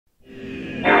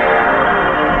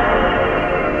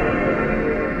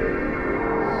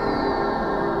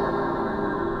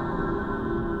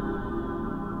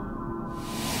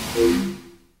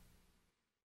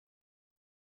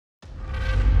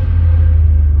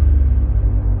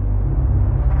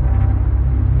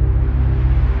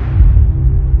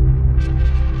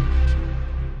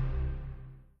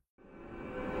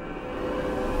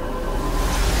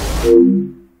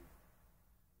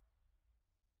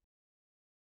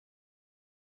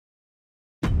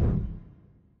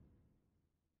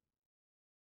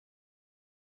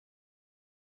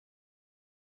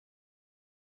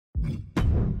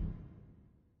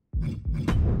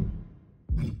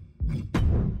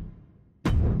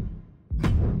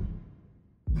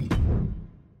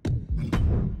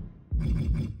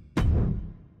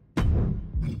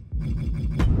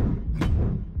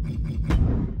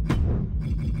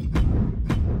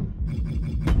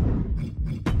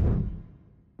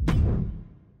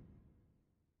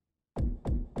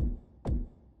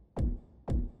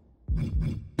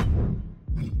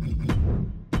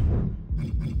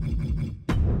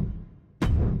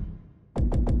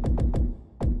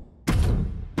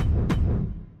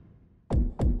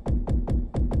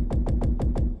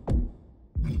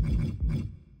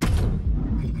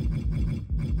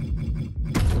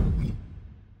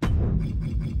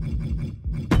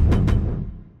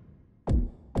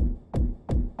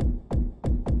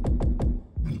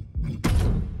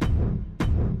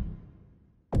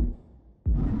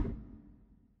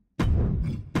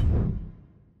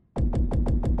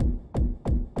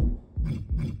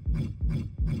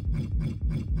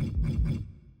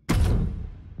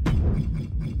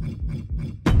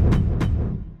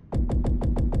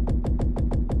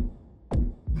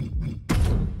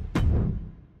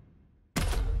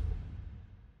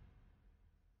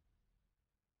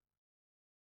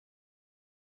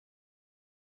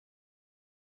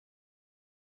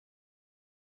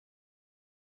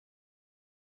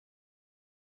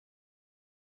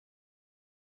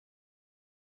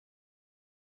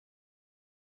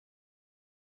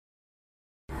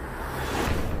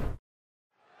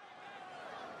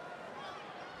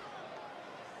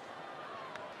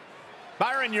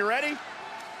Byron, you ready?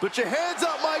 Put your hands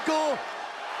up, Michael.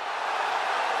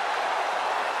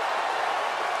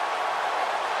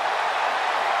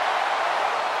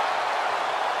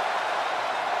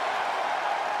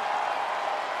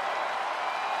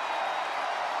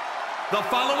 The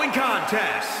following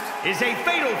contest is a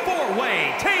fatal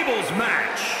four-way tables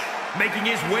match. Making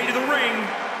his way to the ring,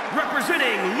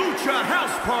 representing Lucha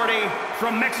House Party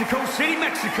from Mexico City,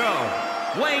 Mexico.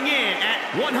 Weighing in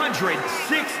at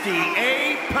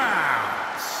 168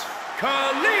 pounds,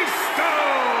 Kalisto!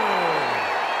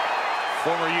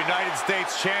 Former United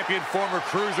States champion, former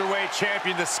Cruiserweight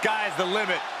champion. The sky's the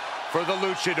limit for the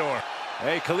Luchador.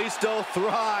 Hey, Kalisto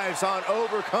thrives on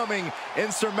overcoming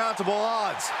insurmountable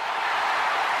odds.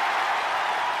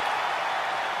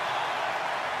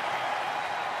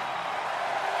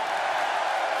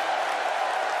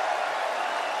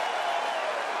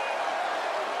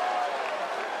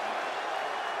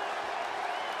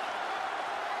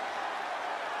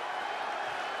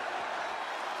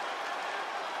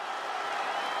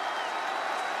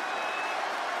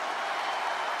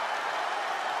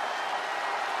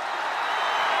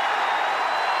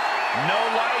 No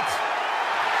light,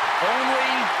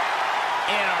 only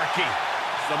anarchy.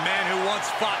 The man who once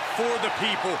fought for the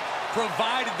people,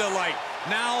 provided the light.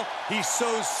 Now he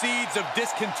sows seeds of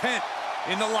discontent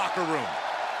in the locker room.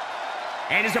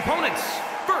 And his opponents,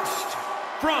 first,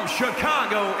 from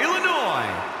Chicago, Illinois,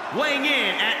 weighing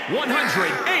in at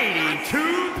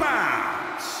 182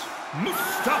 pounds,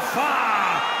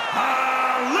 Mustafa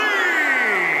Ali!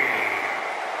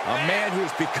 A man who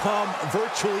has become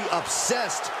virtually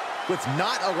obsessed with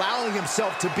not allowing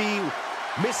himself to be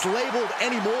mislabeled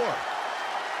anymore.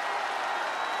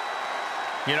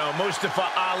 You know, Mustafa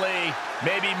Ali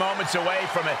may be moments away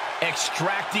from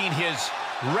extracting his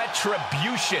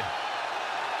retribution.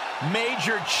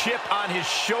 Major chip on his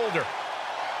shoulder.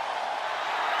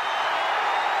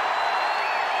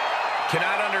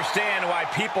 Cannot understand why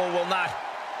people will not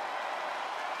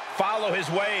follow his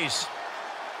ways.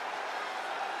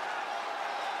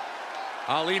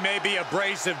 Ali may be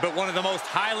abrasive, but one of the most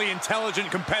highly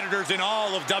intelligent competitors in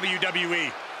all of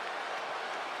WWE.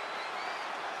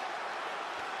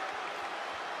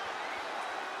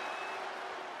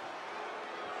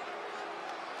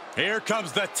 Here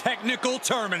comes the technical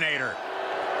Terminator.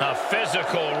 A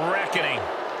physical reckoning.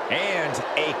 And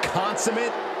a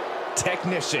consummate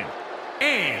technician.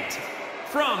 And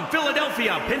from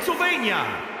Philadelphia, Pennsylvania,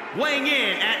 weighing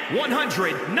in at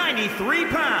 193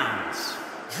 pounds,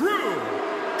 Drew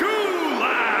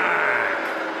Gulak!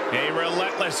 A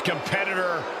relentless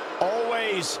competitor,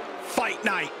 always fight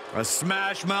night. A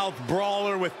smash-mouth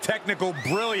brawler with technical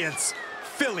brilliance,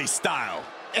 Philly style.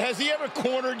 Has he ever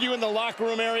cornered you in the locker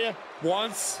room area?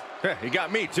 Once. Yeah, he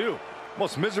got me too.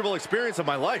 Most miserable experience of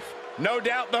my life. No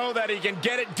doubt, though, that he can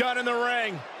get it done in the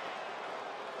ring.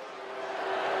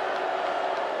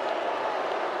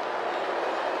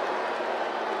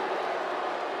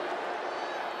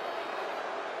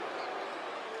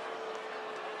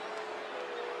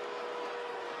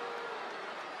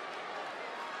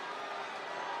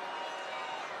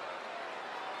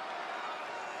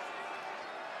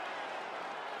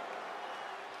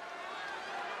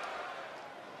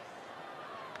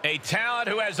 A talent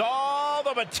who has all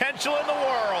the potential in the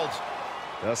world.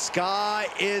 The sky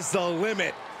is the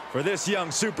limit for this young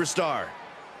superstar.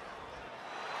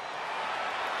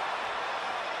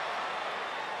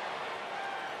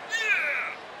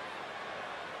 Yeah!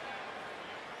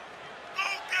 Go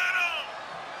get him!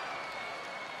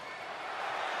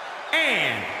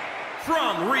 And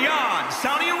from Riyadh,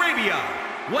 Saudi Arabia,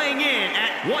 weighing in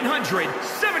at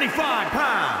 175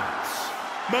 pounds,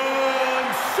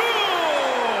 Mansoon!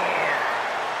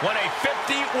 Won a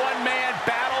 51-man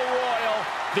battle royal,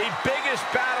 the biggest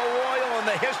battle royal in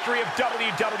the history of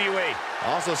WWE.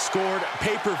 Also scored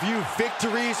pay-per-view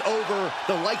victories over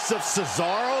the likes of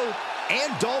Cesaro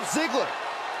and Dolph Ziggler.